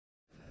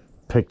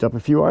Picked up a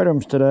few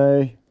items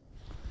today.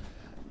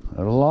 A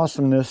little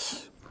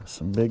awesomeness.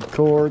 Some big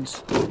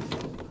cords.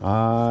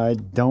 I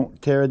don't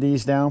tear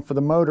these down for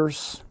the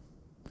motors.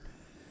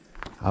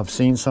 I've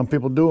seen some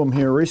people do them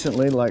here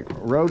recently, like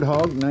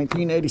Roadhog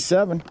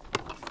 1987.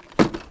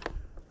 I've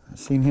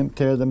seen him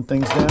tear them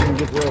things down and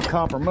get the little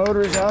copper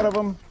motors out of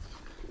them.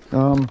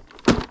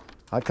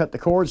 I cut the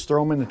cords,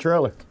 throw them in the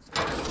trailer.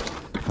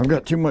 I've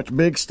got too much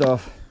big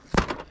stuff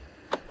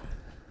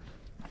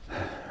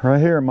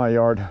right here in my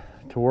yard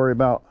to worry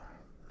about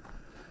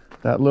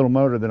that little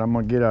motor that I'm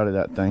going to get out of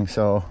that thing.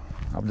 So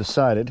I've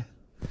decided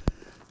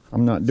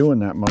I'm not doing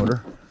that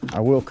motor.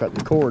 I will cut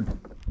the cord.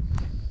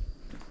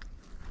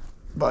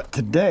 But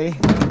today,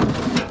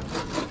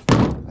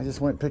 I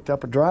just went and picked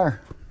up a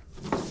dryer.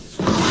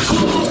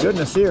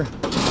 Goodness here.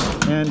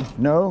 And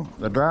no,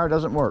 the dryer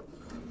doesn't work.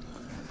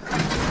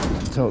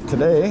 So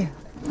today,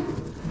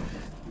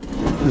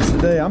 this is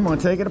the day I'm going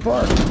to take it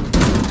apart.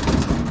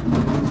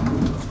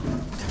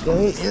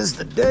 Today is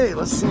the day.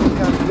 Let's see what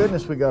kind of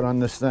goodness we got on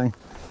this thing.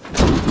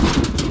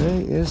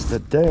 Today is the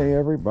day,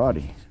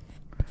 everybody.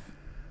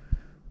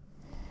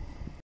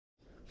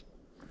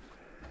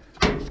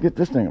 Let's get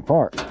this thing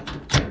apart.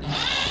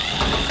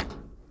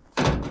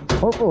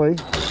 Hopefully,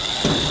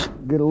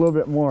 get a little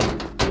bit more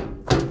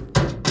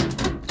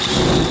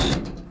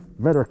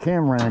better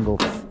camera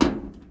angles.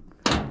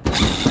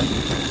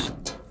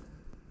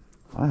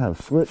 I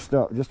have switched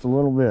up just a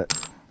little bit.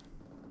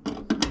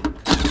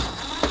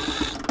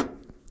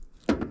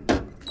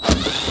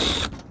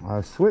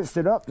 I've switched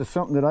it up to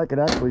something that I could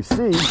actually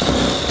see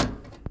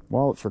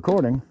while it's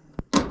recording,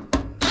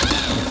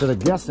 instead of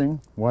guessing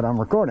what I'm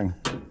recording.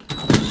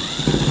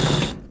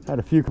 Had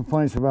a few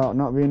complaints about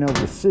not being able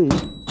to see.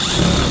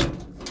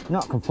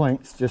 Not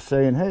complaints, just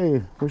saying,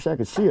 hey, wish I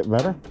could see it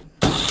better.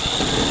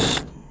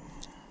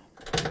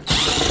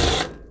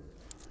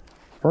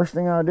 First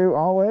thing I do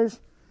always,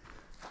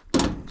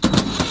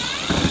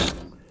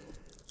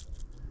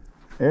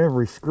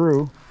 every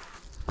screw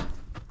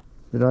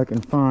that I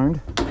can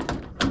find,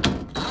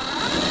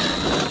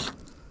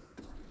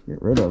 get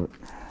rid of it.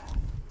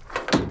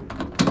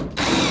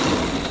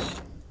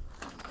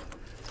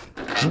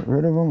 Get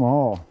rid of them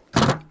all.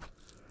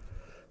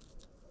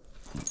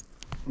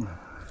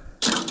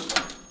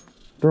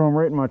 Throw them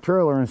right in my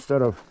trailer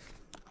instead of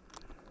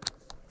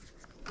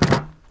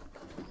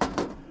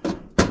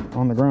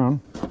on the ground.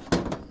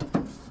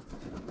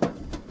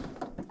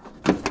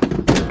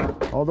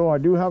 Although I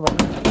do have a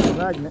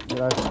magnet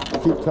that I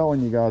keep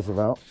telling you guys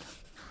about.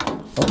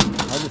 Oh,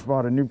 I just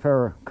bought a new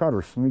pair of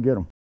cutters. Let me get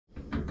them.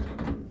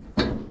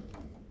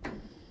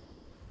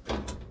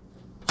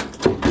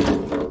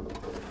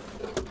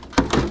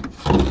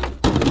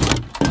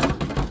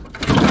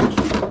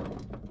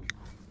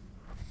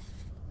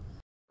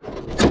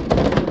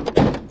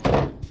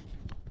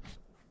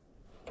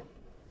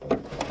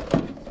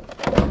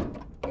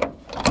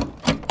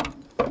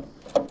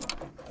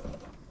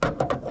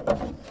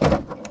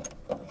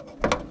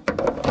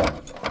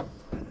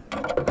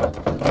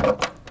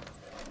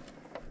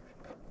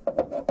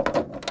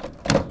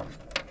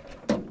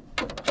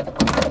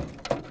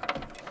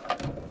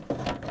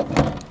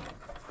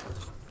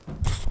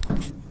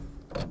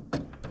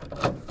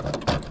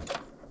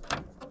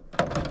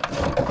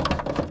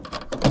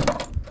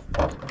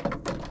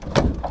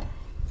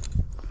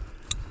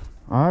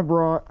 I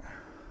brought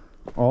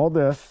all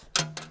this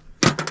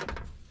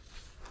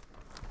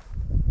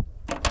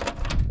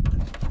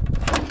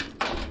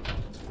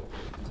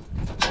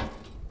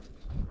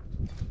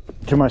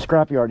to my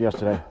scrapyard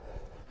yesterday,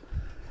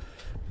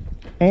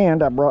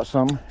 and I brought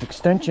some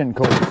extension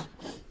cords.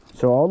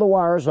 So all the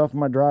wires off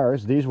my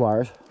dryers, these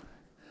wires,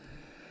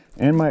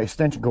 and my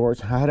extension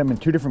cords, I had them in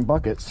two different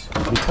buckets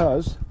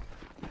because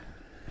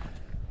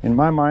in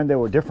my mind they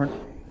were different.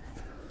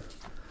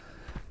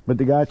 But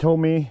the guy told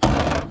me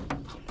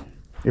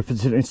if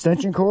it's an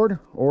extension cord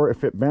or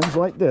if it bends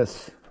like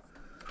this,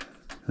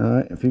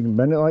 if you can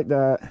bend it like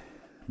that,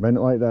 bend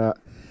it like that,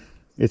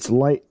 it's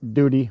light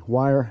duty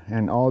wire,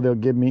 and all they'll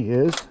give me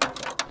is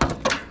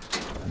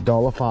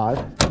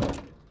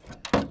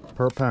 $1.05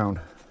 per pound.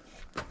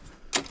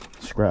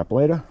 Scrap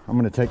later. I'm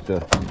going to take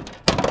this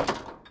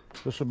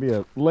will be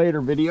a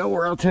later video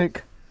where I'll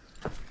take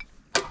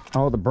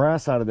all the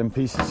brass out of them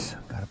pieces.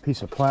 Got a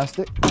piece of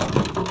plastic.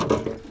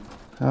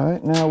 All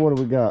right, now what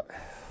do we got?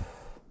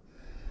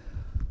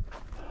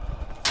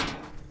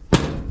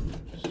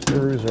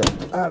 Screws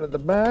are out of the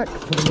back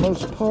for the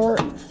most part.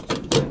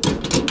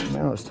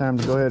 Now it's time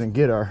to go ahead and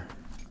get our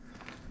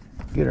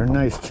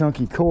nice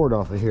chunky cord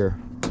off of here.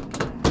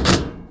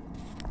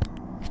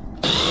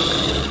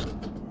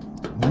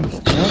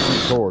 Nice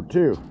chunky cord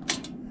too.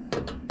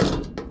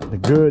 A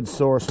good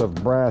source of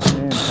brass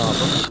and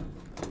copper.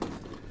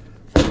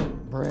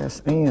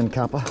 Brass and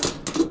copper.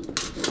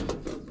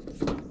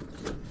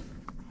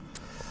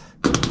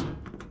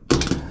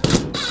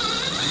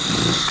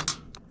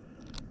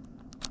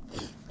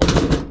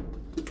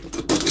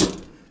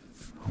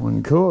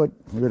 One cord.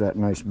 Look at that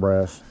nice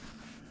brass.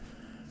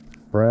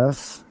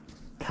 Brass,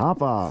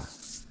 copper.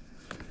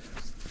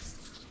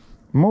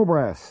 More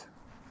brass.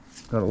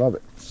 Gotta love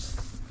it.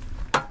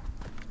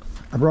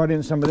 I brought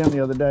in some of them the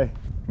other day.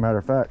 Matter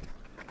of fact,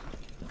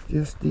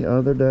 just the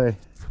other day.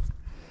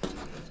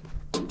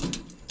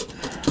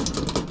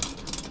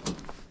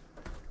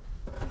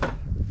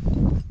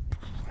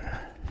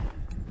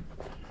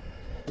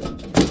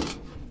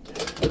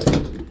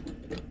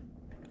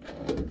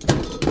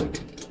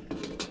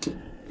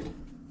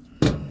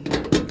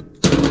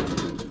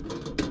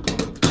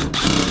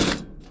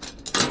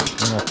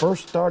 When I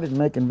first started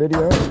making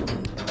videos,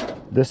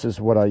 this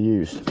is what I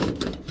used.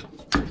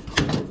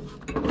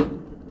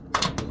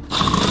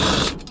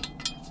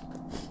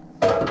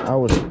 I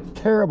was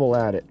terrible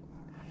at it.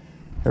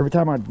 Every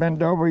time I'd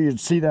bend over, you'd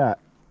see that.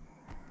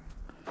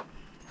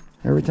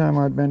 Every time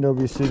I'd bend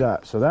over, you see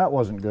that. So that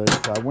wasn't good.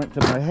 So I went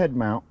to my head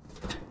mount.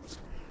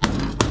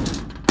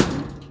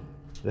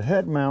 The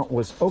head mount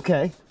was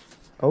okay,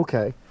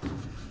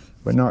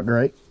 but not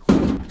great.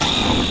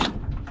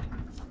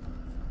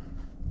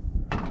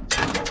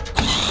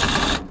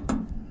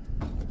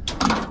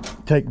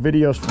 Take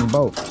videos from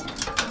both.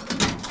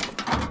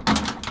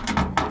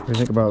 What do you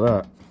think about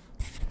that?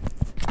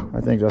 I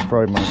think that's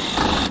probably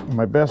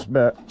my best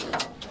bet.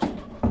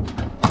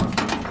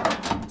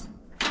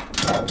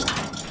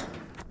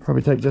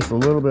 Probably take just a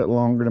little bit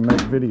longer to make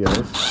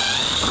videos,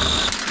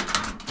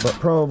 but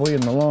probably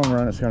in the long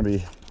run it's going to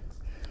be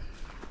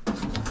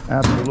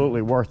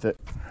absolutely worth it.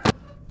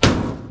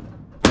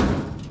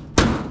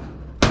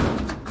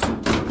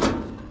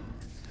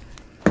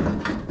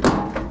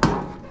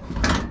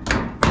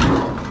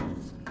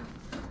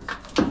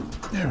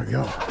 There we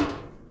go.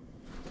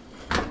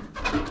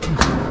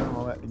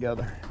 All that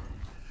together.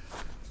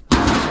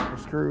 The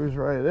screws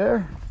right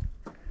there.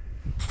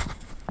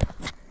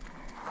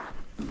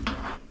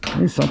 I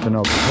knew something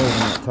else was holding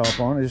that top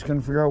on. I just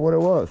couldn't figure out what it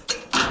was.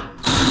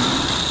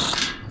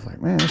 I was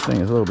like, man, this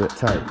thing is a little bit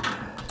tight.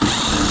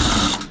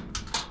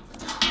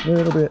 A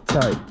little bit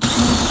tight.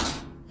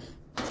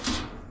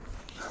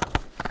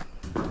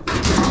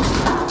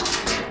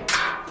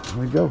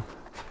 There we go.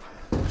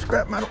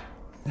 Scrap metal.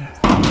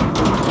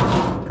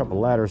 A couple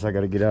ladders I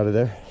got to get out of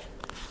there.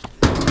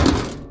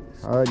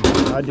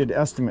 I did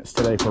estimates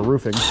today for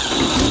roofing.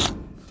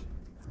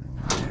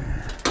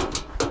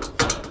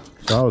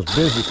 So I was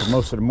busy for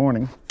most of the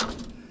morning.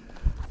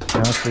 I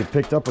actually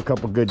picked up a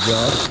couple good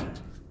jobs.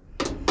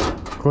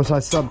 Of course, I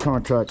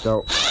subcontract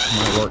out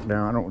my work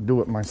now. I don't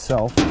do it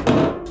myself.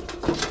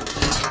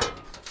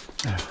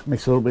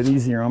 Makes it a little bit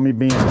easier on me.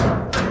 Being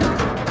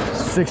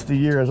 60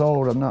 years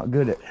old, I'm not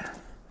good at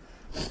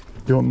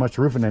doing much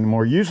roofing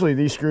anymore. Usually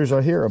these screws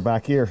are here or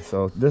back here.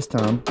 So this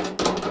time,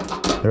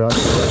 they're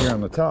actually right here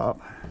on the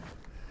top,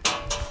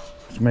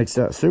 which makes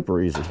that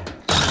super easy.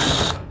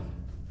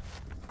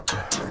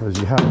 Because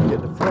you have to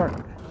get the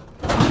front.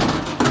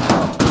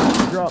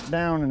 Drop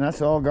down and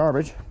that's all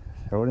garbage.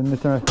 Throw it in the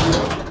tank.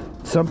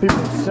 Some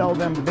people sell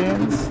them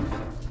bins.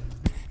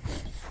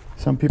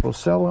 Some people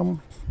sell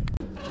them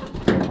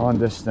on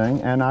this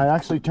thing. And I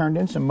actually turned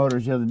in some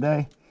motors the other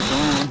day.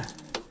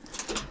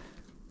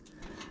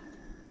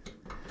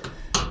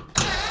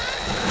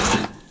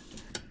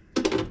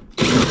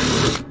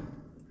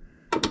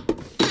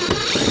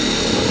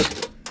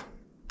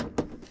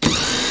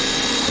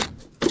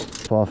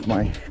 Off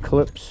my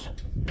clips.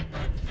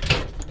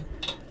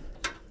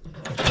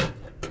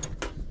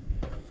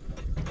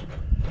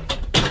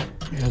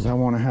 Because I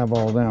want to have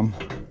all them.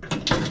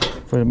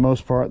 For the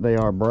most part, they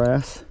are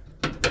brass.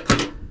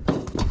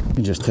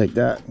 You just take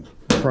that,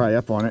 pry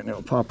up on it, and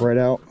it'll pop right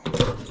out.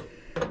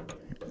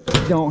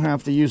 You don't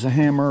have to use a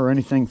hammer or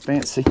anything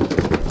fancy.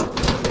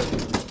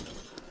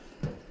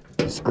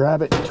 Just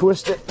grab it and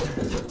twist it.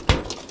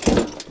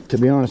 To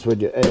be honest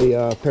with you,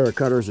 a pair of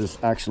cutters is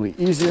actually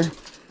easier.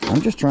 I'm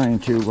just trying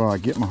to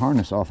get my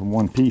harness off in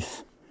one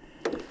piece.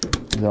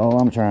 That's all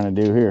I'm trying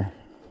to do here.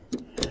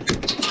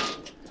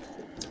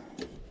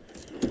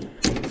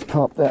 Just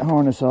pop that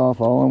harness off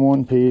all in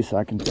one piece.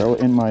 I can throw it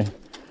in my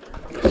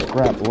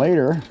scrap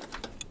later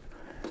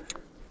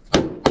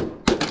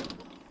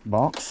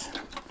box.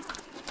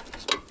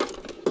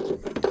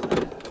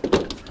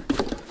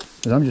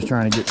 Because I'm just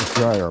trying to get this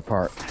dryer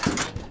apart.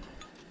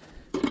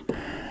 You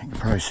can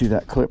probably see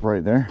that clip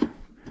right there.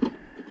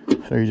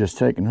 So you just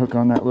take and hook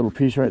on that little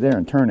piece right there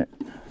and turn it.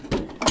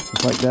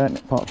 Just like that, and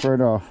it pops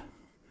right off.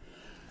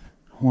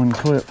 One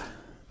clip.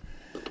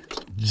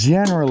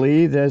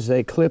 Generally, there's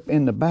a clip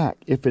in the back.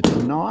 If it's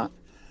not,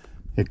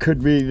 it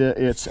could be that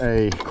it's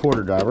a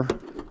quarter driver.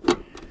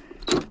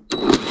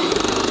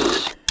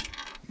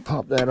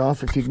 Pop that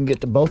off if you can get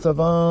to both of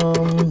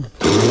them.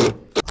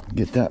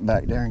 Get that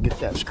back there and get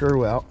that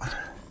screw out.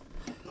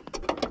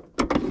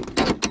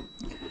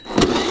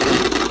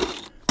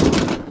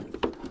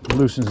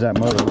 Loosens that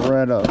motor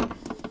right up.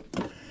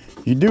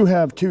 You do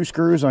have two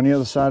screws on the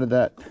other side of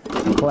that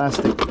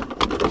plastic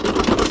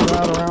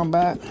shroud around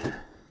back.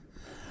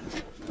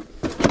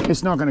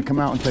 It's not going to come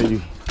out until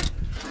you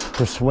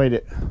persuade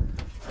it.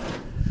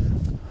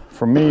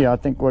 For me, I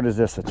think, what is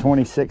this, a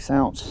 26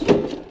 ounce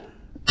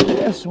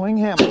swing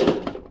hammer.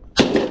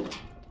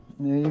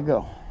 There you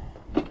go.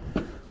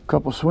 A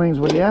couple swings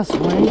with the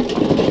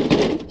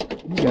S-swing.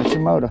 you got your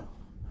motor.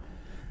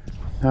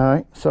 All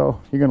right,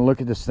 so you're gonna look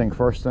at this thing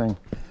first thing.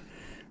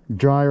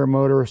 Dryer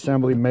motor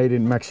assembly made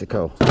in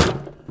Mexico.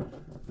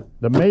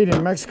 The made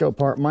in Mexico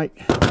part might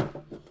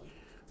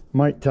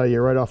tell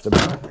you right off the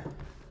bat,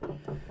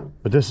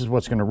 but this is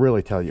what's gonna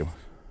really tell you.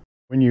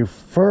 When you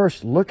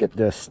first look at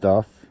this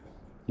stuff,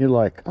 you're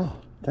like, oh,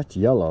 that's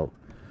yellow.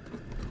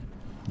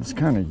 It's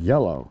kind of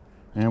yellow.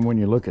 And when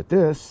you look at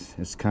this,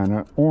 it's kind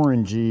of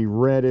orangey,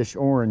 reddish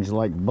orange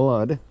like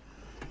blood.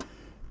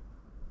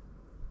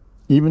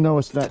 Even though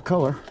it's that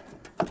color,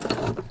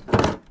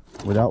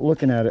 without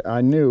looking at it,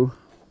 I knew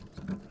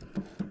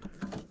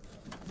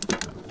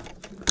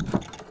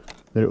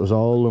that it was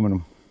all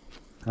aluminum.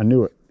 I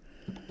knew it.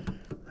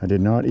 I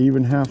did not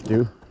even have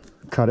to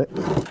cut it.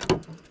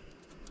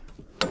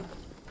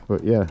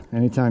 But yeah,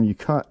 anytime you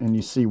cut and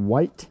you see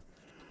white,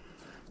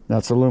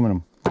 that's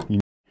aluminum.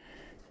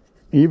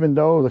 Even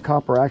though the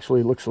copper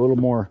actually looks a little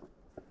more,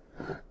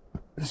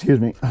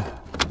 excuse me,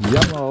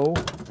 yellow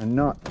and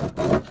not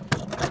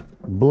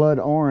blood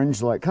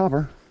orange like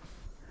copper,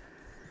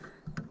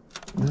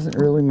 doesn't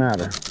really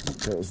matter,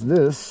 because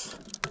this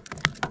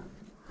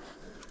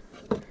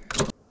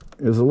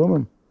is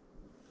aluminum.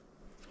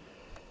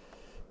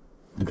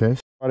 Okay,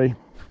 buddy.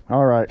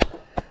 All right,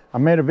 I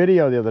made a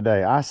video the other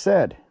day. I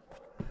said,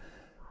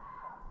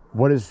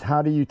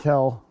 how do you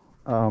tell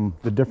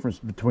the difference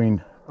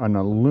between an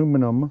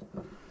aluminum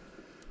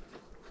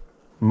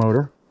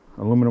motor,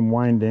 aluminum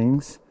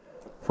windings,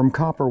 from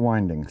copper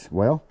windings?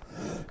 Well,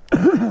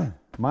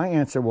 my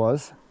answer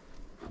was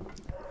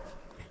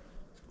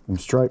some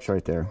stripes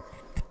right there.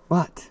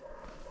 But,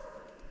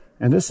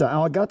 and this,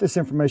 I got this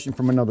information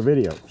from another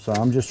video, so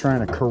I'm just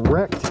trying to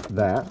correct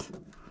that.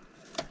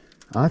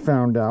 I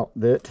found out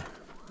that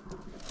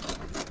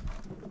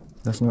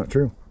that's not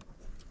true.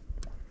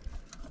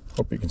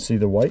 Hope you can see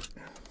the white.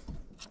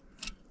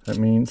 That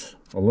means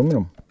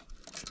aluminum.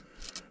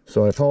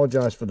 So I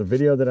apologize for the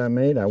video that I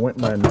made. I went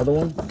by another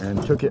one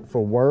and took it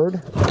for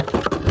word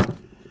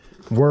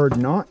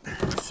not.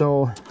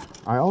 So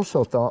I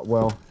also thought,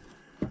 well,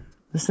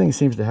 this thing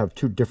seems to have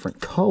two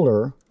different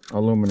color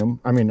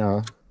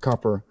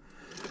copper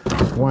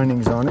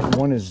windings on it.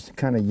 One is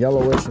kind of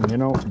yellowish, and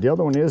the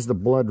other one is the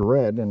blood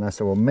red. And I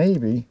said, well,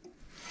 maybe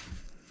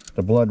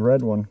the blood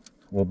red one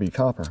will be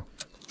copper.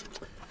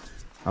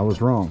 I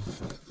was wrong.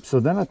 So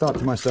then I thought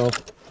to myself,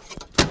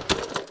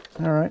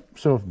 all right,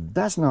 so if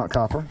that's not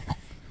copper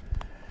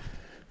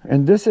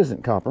and this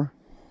isn't copper,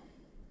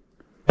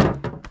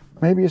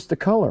 maybe it's the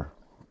color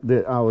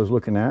that I was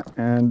looking at,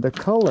 and the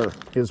color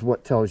is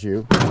what tells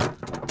you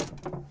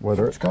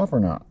whether it's copper or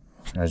not.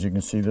 As you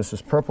can see, this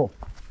is purple.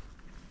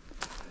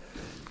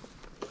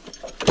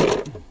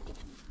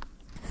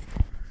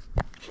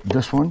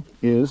 This one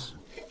is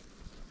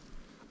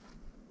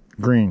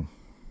green.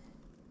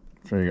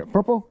 So you got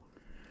purple,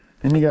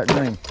 and you got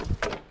green,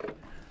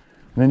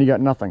 and then you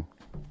got nothing.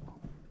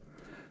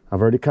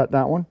 I've already cut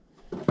that one.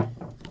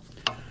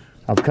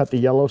 I've cut the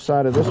yellow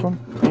side of this one,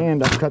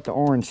 and I've cut the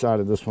orange side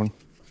of this one.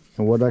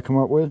 And what did I come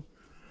up with?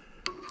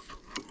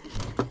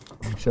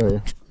 I'll show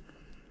you.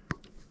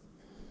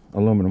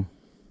 Aluminum.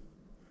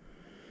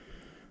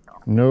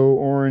 No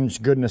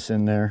orange goodness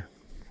in there.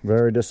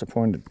 Very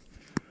disappointed.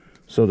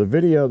 So the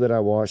video that I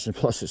watched, and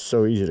plus it's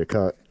so easy to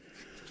cut,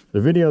 the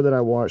video that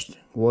I watched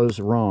was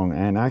wrong.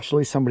 And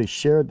actually somebody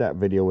shared that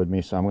video with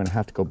me, so I'm going to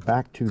have to go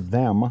back to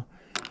them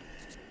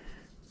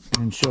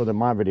and show them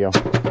my video.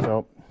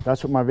 So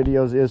that's what my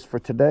videos is for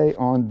today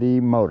on the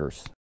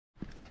motors.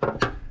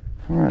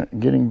 All right,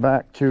 getting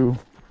back to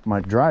my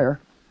dryer.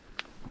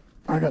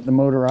 I got the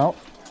motor out.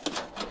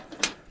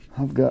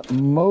 I've got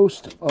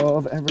most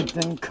of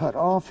everything cut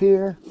off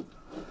here.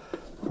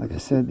 Like I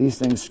said, these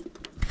things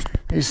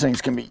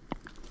can be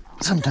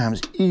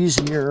sometimes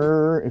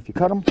easier if you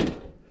cut them.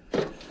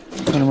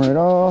 Cut them right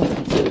off.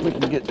 Let's see if we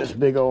can get this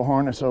big old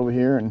harness over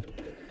here and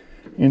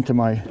into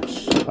my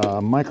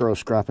micro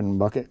scrapping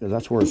bucket, because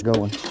that's where it's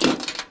going.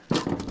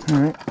 All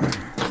right.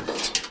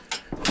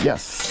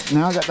 Yes,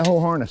 now I got the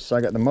whole harness. So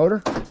I got the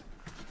motor,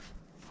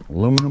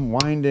 aluminum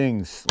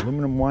windings.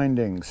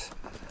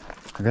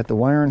 I got the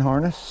wiring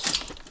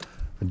harness,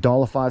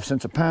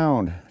 $1.05 a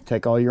pound.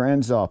 Take all your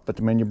ends off, put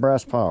them in your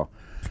brass pile.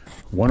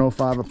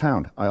 $1.05 a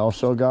pound. I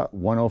also got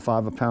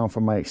 $1.05 a pound for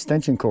my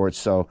extension cords.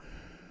 So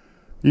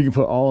you can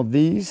put all of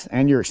these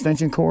and your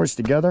extension cords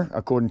together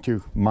according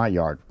to my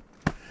yard.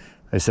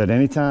 They said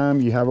anytime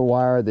you have a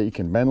wire that you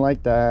can bend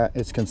like that,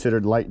 it's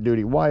considered light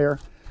duty wire.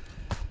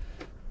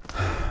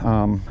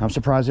 I'm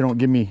surprised they don't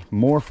give me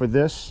more for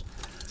this,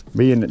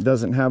 being it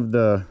doesn't have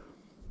the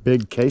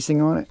big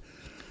casing on it.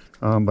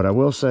 But I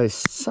will say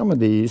some of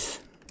these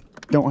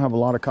don't have a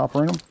lot of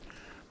copper in them.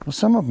 Well,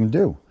 some of them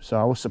do. So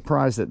I was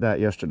surprised at that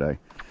yesterday.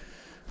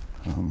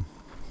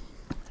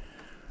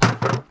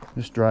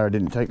 This dryer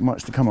didn't take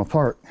much to come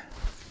apart.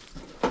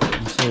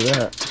 I'll say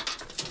that.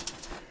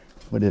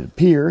 But it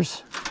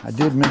appears I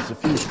did miss a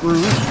few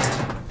screws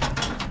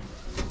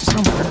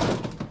somewhere.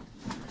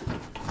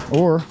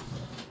 Or,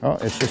 oh,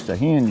 it's just a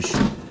hinge.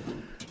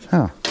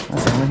 Huh,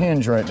 that's on the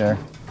hinge right there.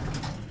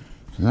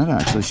 That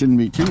actually shouldn't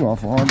be too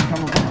awful hard to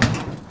come apart.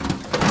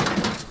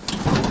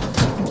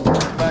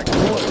 Back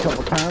and forth a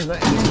couple times,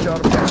 that hinge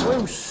ought to be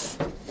loose.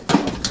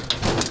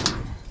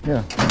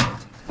 Yeah,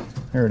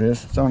 there it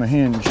is. It's on a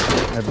hinge,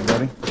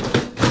 everybody,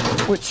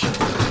 which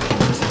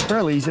is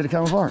fairly easy to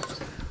come apart.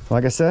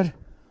 Like I said,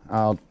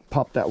 I'll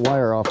pop that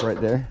wire off right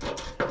there.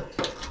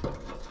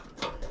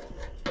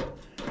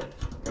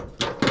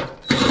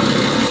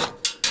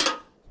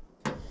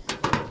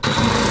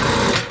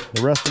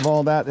 The rest of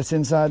all that's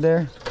inside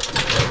there,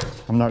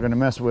 I'm not going to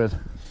mess with.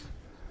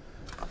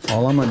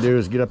 All I'm going to do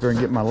is get up there and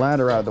get my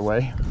ladder out of the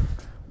way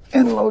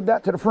and load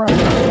that to the front.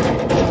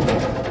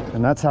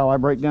 And that's how I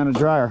break down a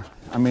dryer.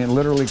 I mean,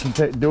 literally can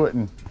do it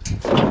in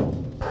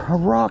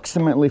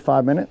approximately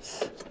 5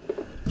 minutes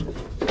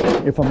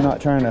if I'm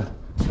not trying to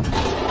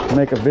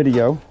make a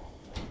video.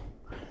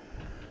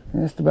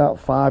 Just about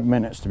 5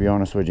 minutes, to be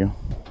honest with you.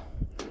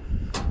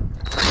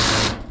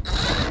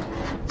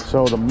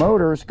 So the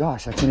motors,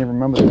 gosh, I can't even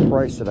remember the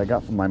price that I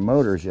got for my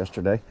motors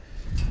yesterday.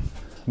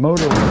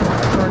 Motors,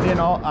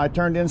 I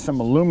turned in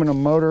some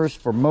aluminum motors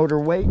for motor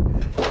weight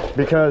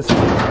because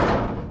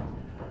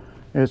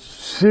it's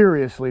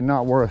seriously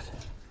not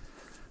worth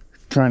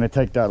trying to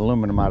take that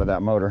aluminum out of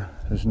that motor.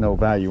 There's no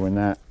value in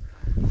that.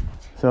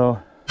 So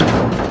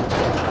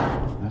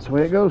that's the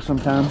way it goes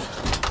sometimes.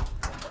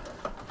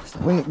 That's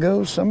the way it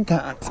goes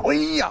sometimes. Oh,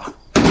 yeah. All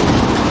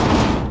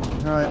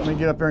right, let me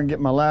get up there and get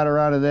my ladder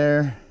out of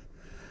there.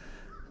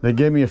 They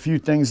gave me a few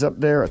things up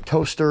there, a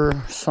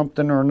toaster,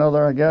 something or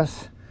another, I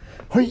guess.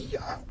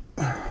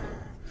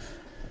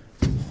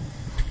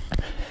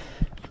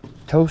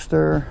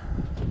 Toaster.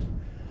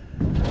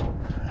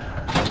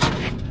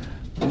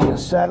 A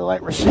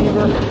satellite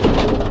receiver.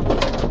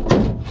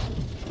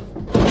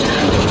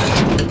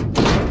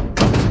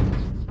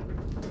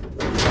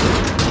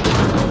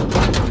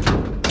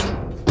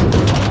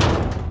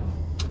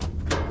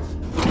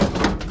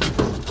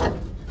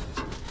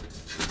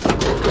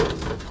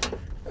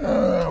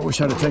 Wish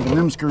I'd have taken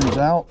them screws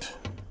out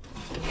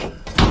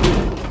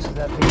so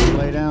that thing can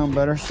lay down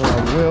better, so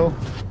I will.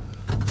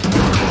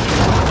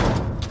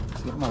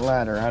 Let's get my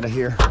ladder out of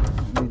here.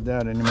 Don't need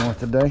that anymore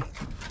today.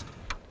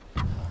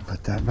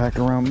 Put that back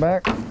around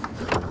back.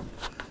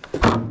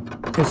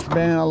 It's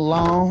been a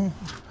long,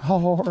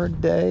 hard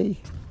day.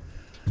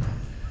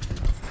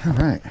 All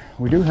right,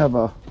 we do have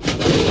a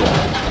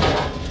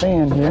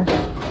fan here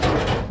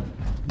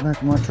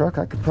back of my truck.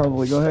 I could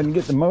probably go ahead and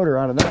get the motor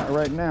out of that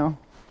right now.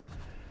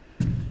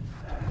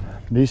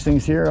 These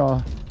things here,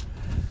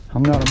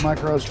 I'm not a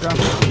micro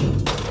scrapper,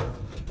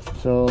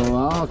 so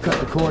I'll cut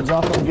the cords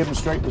off and give them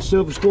straight to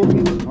Silver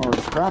Scorpion, or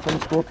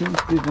Scrapping Scorpion,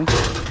 excuse me.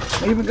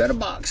 I even got a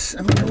box,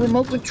 I mean a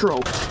remote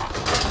control.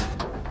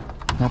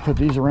 I'll put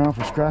these around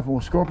for scrapping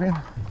with Scorpion.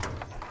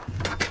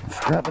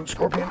 Scrapping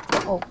Scorpion.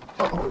 Oh,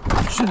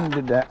 shouldn't have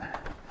did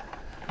that.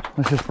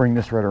 Let's just bring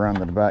this right around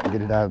to the back and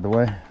get it out of the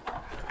way.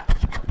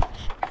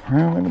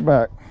 Around in the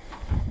back.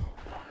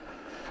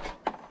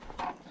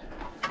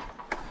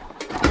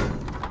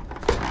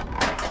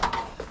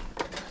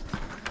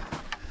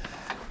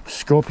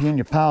 Scorpion,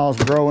 your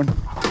pile's growing.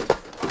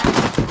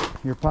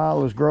 Your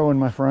pile is growing,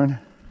 my friend.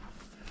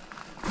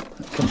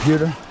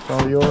 Computer, it's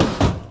all yours.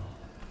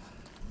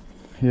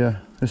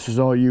 Yeah, this is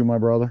all you, my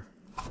brother.